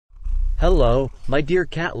Hello, my dear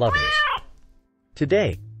cat lovers.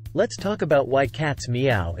 Today, let's talk about why cats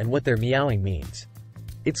meow and what their meowing means.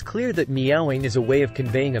 It's clear that meowing is a way of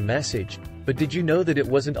conveying a message, but did you know that it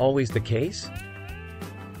wasn't always the case?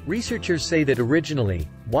 Researchers say that originally,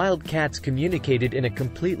 wild cats communicated in a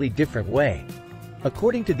completely different way.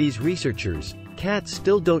 According to these researchers, cats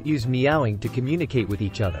still don't use meowing to communicate with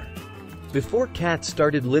each other. Before cats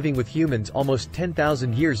started living with humans almost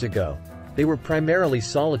 10,000 years ago, they were primarily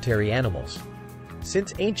solitary animals.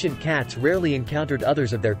 Since ancient cats rarely encountered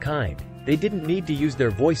others of their kind, they didn't need to use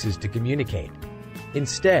their voices to communicate.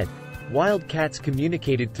 Instead, wild cats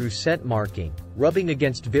communicated through scent marking, rubbing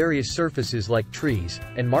against various surfaces like trees,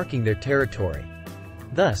 and marking their territory.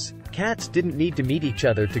 Thus, cats didn't need to meet each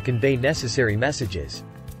other to convey necessary messages.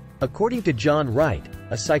 According to John Wright,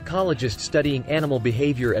 a psychologist studying animal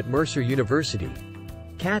behavior at Mercer University,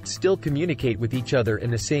 cats still communicate with each other in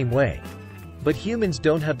the same way. But humans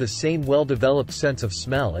don't have the same well-developed sense of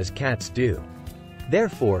smell as cats do.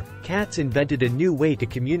 Therefore, cats invented a new way to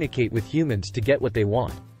communicate with humans to get what they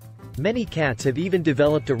want. Many cats have even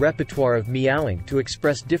developed a repertoire of meowing to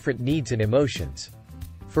express different needs and emotions.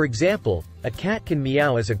 For example, a cat can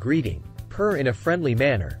meow as a greeting, purr in a friendly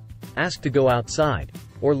manner, ask to go outside,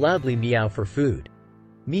 or loudly meow for food.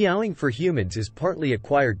 Meowing for humans is partly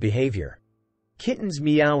acquired behavior. Kittens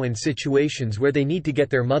meow in situations where they need to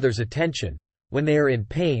get their mother's attention, when they are in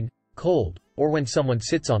pain, cold, or when someone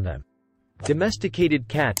sits on them. Domesticated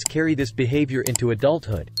cats carry this behavior into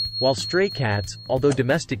adulthood, while stray cats, although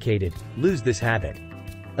domesticated, lose this habit.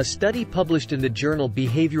 A study published in the journal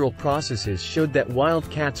Behavioral Processes showed that wild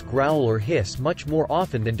cats growl or hiss much more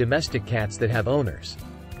often than domestic cats that have owners.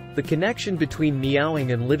 The connection between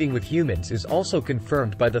meowing and living with humans is also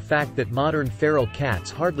confirmed by the fact that modern feral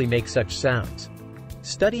cats hardly make such sounds.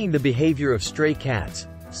 Studying the behavior of stray cats,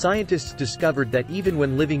 scientists discovered that even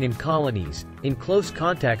when living in colonies, in close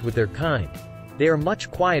contact with their kind, they are much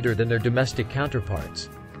quieter than their domestic counterparts.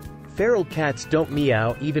 Feral cats don't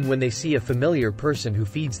meow even when they see a familiar person who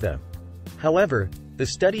feeds them. However, the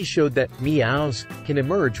study showed that meows can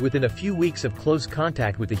emerge within a few weeks of close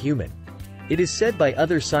contact with a human. It is said by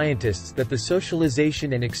other scientists that the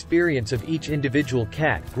socialization and experience of each individual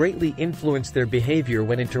cat greatly influence their behavior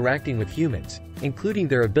when interacting with humans, including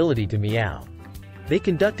their ability to meow. They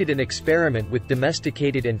conducted an experiment with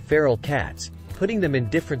domesticated and feral cats, putting them in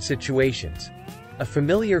different situations: a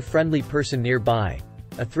familiar friendly person nearby,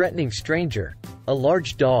 a threatening stranger, a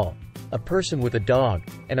large doll, a person with a dog,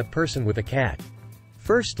 and a person with a cat.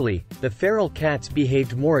 Firstly, the feral cats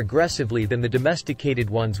behaved more aggressively than the domesticated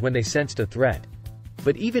ones when they sensed a threat.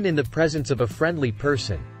 But even in the presence of a friendly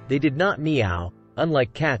person, they did not meow,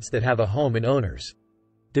 unlike cats that have a home and owners.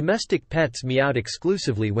 Domestic pets meowed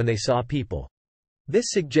exclusively when they saw people.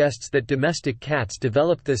 This suggests that domestic cats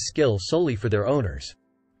developed this skill solely for their owners.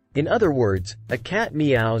 In other words, a cat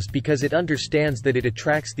meows because it understands that it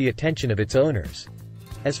attracts the attention of its owners.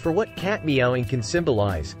 As for what cat meowing can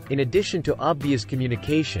symbolize, in addition to obvious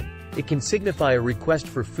communication, it can signify a request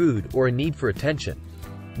for food or a need for attention.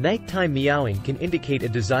 Nighttime meowing can indicate a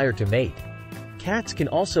desire to mate. Cats can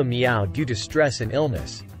also meow due to stress and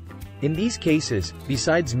illness. In these cases,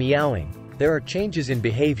 besides meowing, there are changes in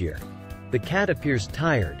behavior. The cat appears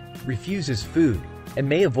tired, refuses food, and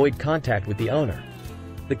may avoid contact with the owner.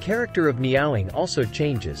 The character of meowing also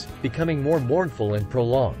changes, becoming more mournful and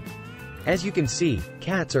prolonged. As you can see,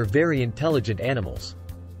 cats are very intelligent animals.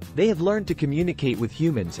 They have learned to communicate with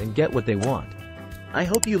humans and get what they want. I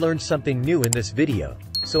hope you learned something new in this video,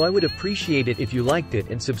 so I would appreciate it if you liked it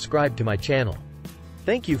and subscribed to my channel.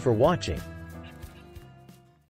 Thank you for watching.